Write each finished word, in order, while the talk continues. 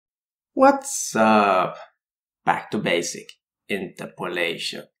What's up? Back to basic.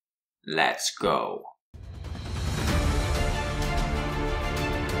 Interpolation. Let's go.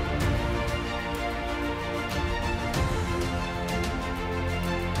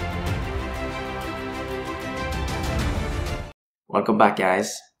 Welcome back,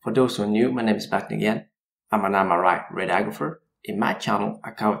 guys. For those who are new, my name is back again. I'm an MRI radiographer. In my channel, I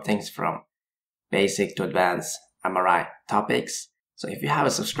cover things from basic to advanced MRI topics. So if you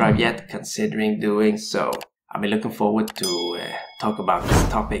haven't subscribed yet, considering doing so. I've been looking forward to talk about this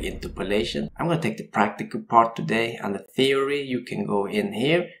topic, interpolation. I'm going to take the practical part today, and the theory you can go in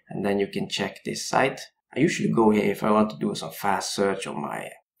here and then you can check this site. I usually go here if I want to do some fast search on my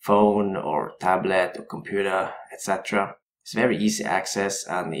phone or tablet or computer, etc. It's very easy access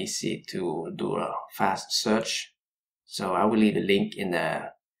and easy to do a fast search. So I will leave a link in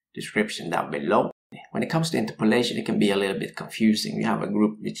the description down below. When it comes to interpolation, it can be a little bit confusing. You have a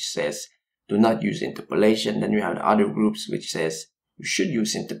group which says do not use interpolation, then you have the other groups which says you should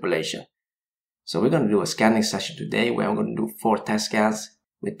use interpolation. So we're going to do a scanning session today where I'm going to do 4 test scans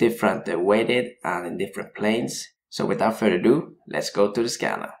with different weighted and in different planes. So without further ado, let's go to the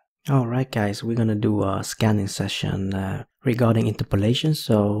scanner. Alright guys, we're gonna do a scanning session regarding interpolation.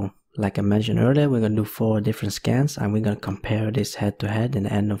 So like I mentioned earlier, we're gonna do 4 different scans and we're gonna compare this head to head in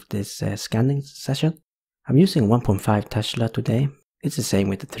the end of this scanning session. I'm using 1.5 Tesla today. It's the same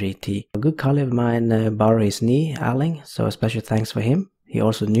with the 3T. A good colleague of mine borrowed his knee, Aling, so a special thanks for him. He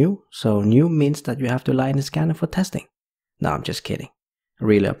also knew, so new means that you have to lie in the scanner for testing. No, I'm just kidding. I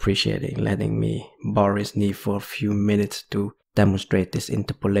really appreciate it letting me borrow his knee for a few minutes to demonstrate this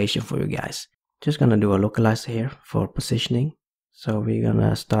interpolation for you guys. Just gonna do a localizer here for positioning. So we're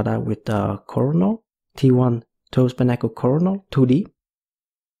gonna start out with the coronal, T1 toe-span echo coronal 2D.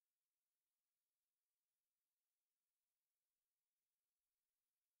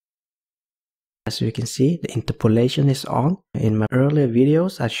 As you can see, the interpolation is on. In my earlier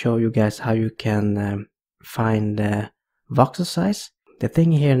videos, I show you guys how you can find the voxel size. The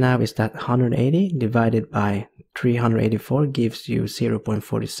thing here now is that 180 divided by 384 gives you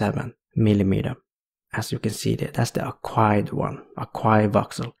 0.47 millimeter. As you can see there, that's the acquired one, acquired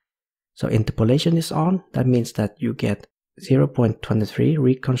voxel. So interpolation is on. That means that you get 0.23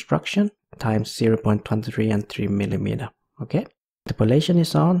 reconstruction times 0.23 and 3 millimeter. Okay, interpolation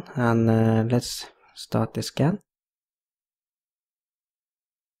is on, and let's start the scan.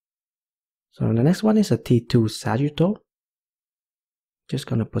 So the next one is a T2 sagittal. Just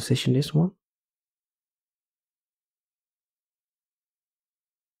gonna position this one.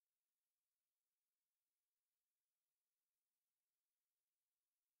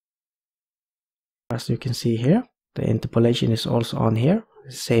 As you can see here, the interpolation is also on here.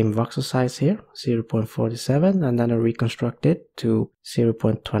 Same voxel size here, 0.47, and then I reconstruct it to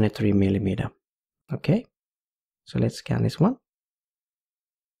 0.23 millimeter. Okay, so let's scan this one.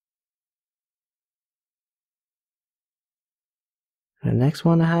 The next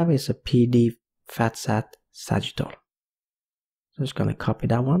one I have is a PD FatSat sagittal. So I'm just gonna copy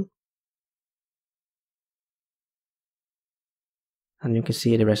that one. And you can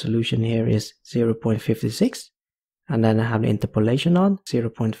see the resolution here is 0.56. And then I have the interpolation on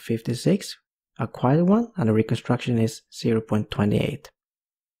 0.56, acquired one, and the reconstruction is 0.28.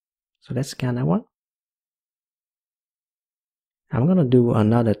 So let's scan that one. I'm gonna do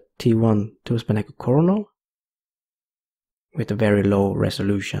another T1 toe-span echo coronal with a very low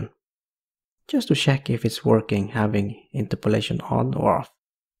resolution, just to check if it's working, having interpolation on or off.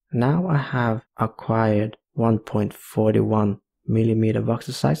 Now I have acquired 1.41 millimeter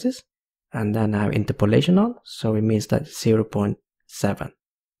voxel sizes, and then I have interpolation on, so it means that 0.7.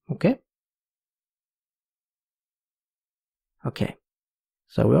 Okay,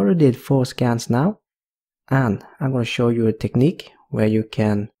 so we already did 4 scans now, and I'm going to show you a technique where you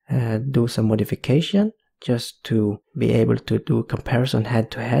can do some modification just to be able to do a comparison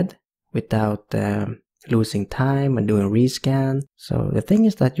head to head without losing time and doing rescan. So the thing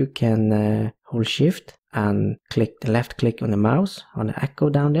is that you can hold shift and click the left click on the mouse on the echo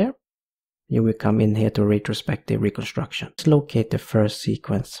down there. You will come in here to retrospective reconstruction. Let's locate the first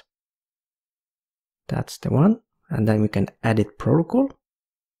sequence. That's the one, and then we can edit protocol.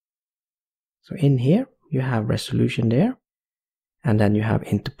 So in here you have resolution there, and then you have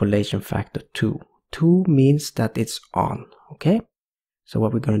interpolation factor 2. 2 means that it's on. Okay, so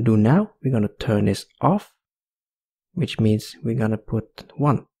what we're going to do now, we're going to turn this off, which means we're going to put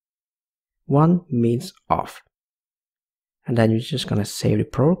 1. 1 means off. And then you're just going to save the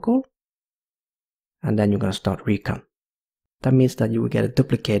protocol, and then you're going to start recon. That means that you will get a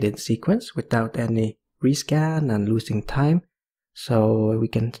duplicated sequence without any rescan and losing time. so we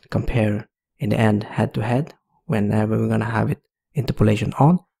can compare in the end head to head whenever we're gonna have it interpolation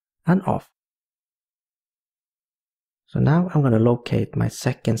on and off. So now I'm gonna locate my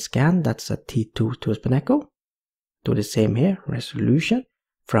second scan, that's a T2 2-spin echo. Do the same here, resolution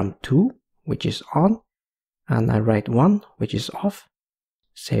from 2, which is on, and I write 1, which is off.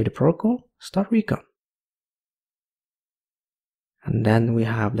 Save the protocol, start recon. And then we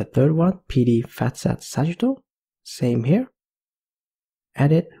have the third one, PD FATSAT Sagittal. Same here.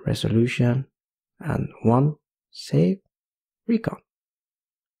 Edit, resolution, and 1, save, recon.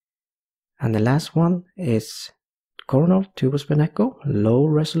 And the last one is coronal 2-spin echo, low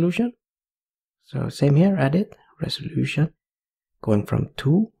resolution. So same here, edit, resolution, going from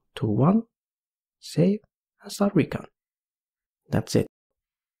 2 to 1, save, and start recon. That's it.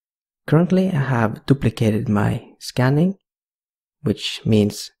 Currently I have duplicated my scanning, which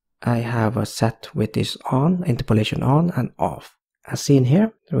means I have a set with this on, interpolation on and off. As seen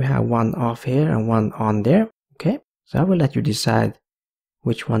here, we have one off here and one on there. Okay, so I will let you decide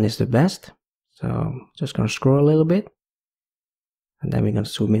which one is the best. So just gonna scroll a little bit, and then we're gonna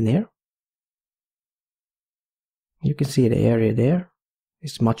zoom in here. You can see the area there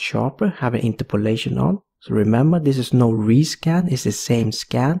is much sharper, having interpolation on. So remember, this is no rescan, it's the same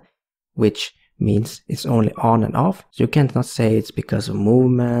scan, which means it's only on and off. So you cannot say it's because of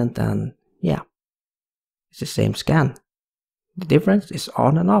movement, and yeah, it's the same scan. The difference is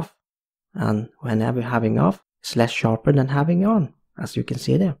on and off, and whenever having off, it's less sharper than having on, as you can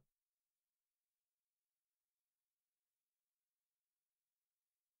see there.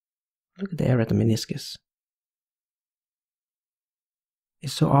 Look at the area of the meniscus.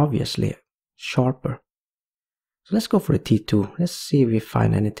 It's so obviously sharper. So let's go for the T2. Let's see if we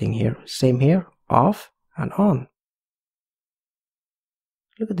find anything here. Same here, off and on.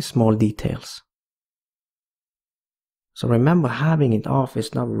 Look at the small details. So remember, having it off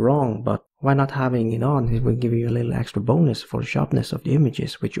is not wrong, but why not having it on? It will give you a little extra bonus for the sharpness of the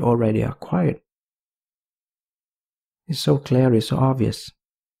images, which you already acquired. It's so clear, it's so obvious.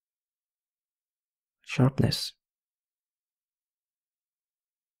 Sharpness.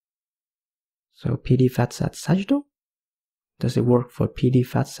 So PD FATSAT Sagittal. Does it work for PD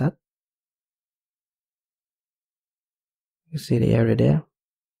FATSAT? You see the area there?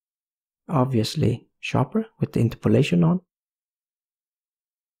 Obviously sharper with the interpolation on.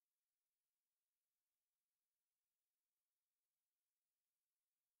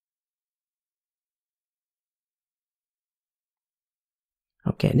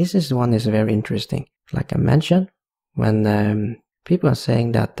 Okay, this is one is very interesting. Like I mentioned, when people are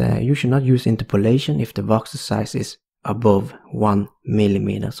saying that you should not use interpolation if the voxel size is above 1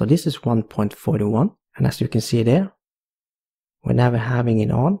 millimeter. So this is 1.41, and as you can see there, whenever having it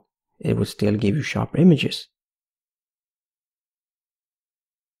on, it will still give you sharper images.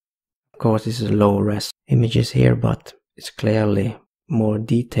 Of course, this is low res images here, but it's clearly more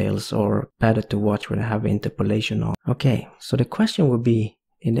details or better to watch when I have interpolation on. Okay, so the question will be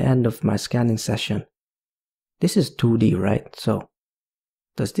in the end of my scanning session, this is 2D, right? So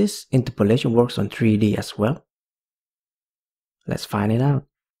does this interpolation works on 3D as well? Let's find it out.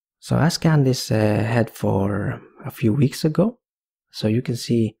 So I scanned this head for a few weeks ago. So you can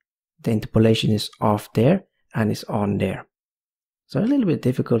see the interpolation is off there and it's on there. So a little bit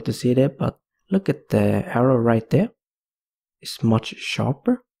difficult to see there, but look at the arrow right there. It's much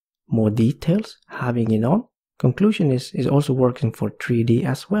sharper, more details, having it on. Conclusion is also working for 3D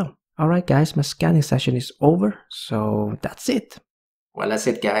as well. Alright guys, my scanning session is over, so that's it. Well, that's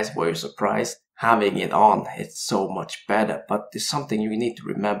it guys. Were you surprised? Having it on, it's so much better, but there's something you need to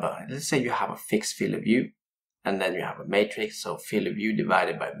remember. Let's say you have a fixed field of view, and then you have a matrix, so field of view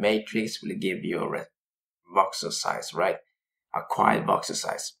divided by matrix will give you a voxel size, right? Acquired voxel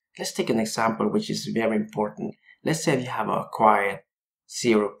size. Let's take an example which is very important. Let's say you have acquired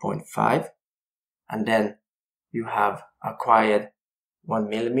 0.5, and then you have acquired 1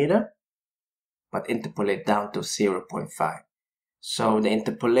 millimeter, but interpolate down to 0.5. So the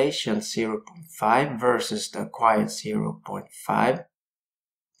interpolation 0.5 versus the acquired 0.5,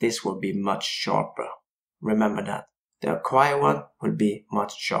 this will be much sharper. Remember that. The acquired one will be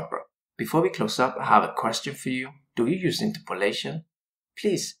much sharper. Before we close up, I have a question for you. Do you use interpolation?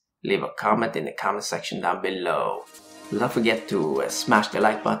 Please leave a comment in the comment section down below. Do not forget to smash the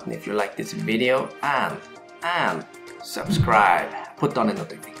like button if you like this video, and subscribe. Put on the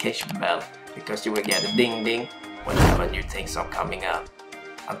notification bell because you will get a ding ding whenever new things are coming up.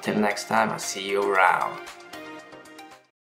 Until next time, I'll see you around.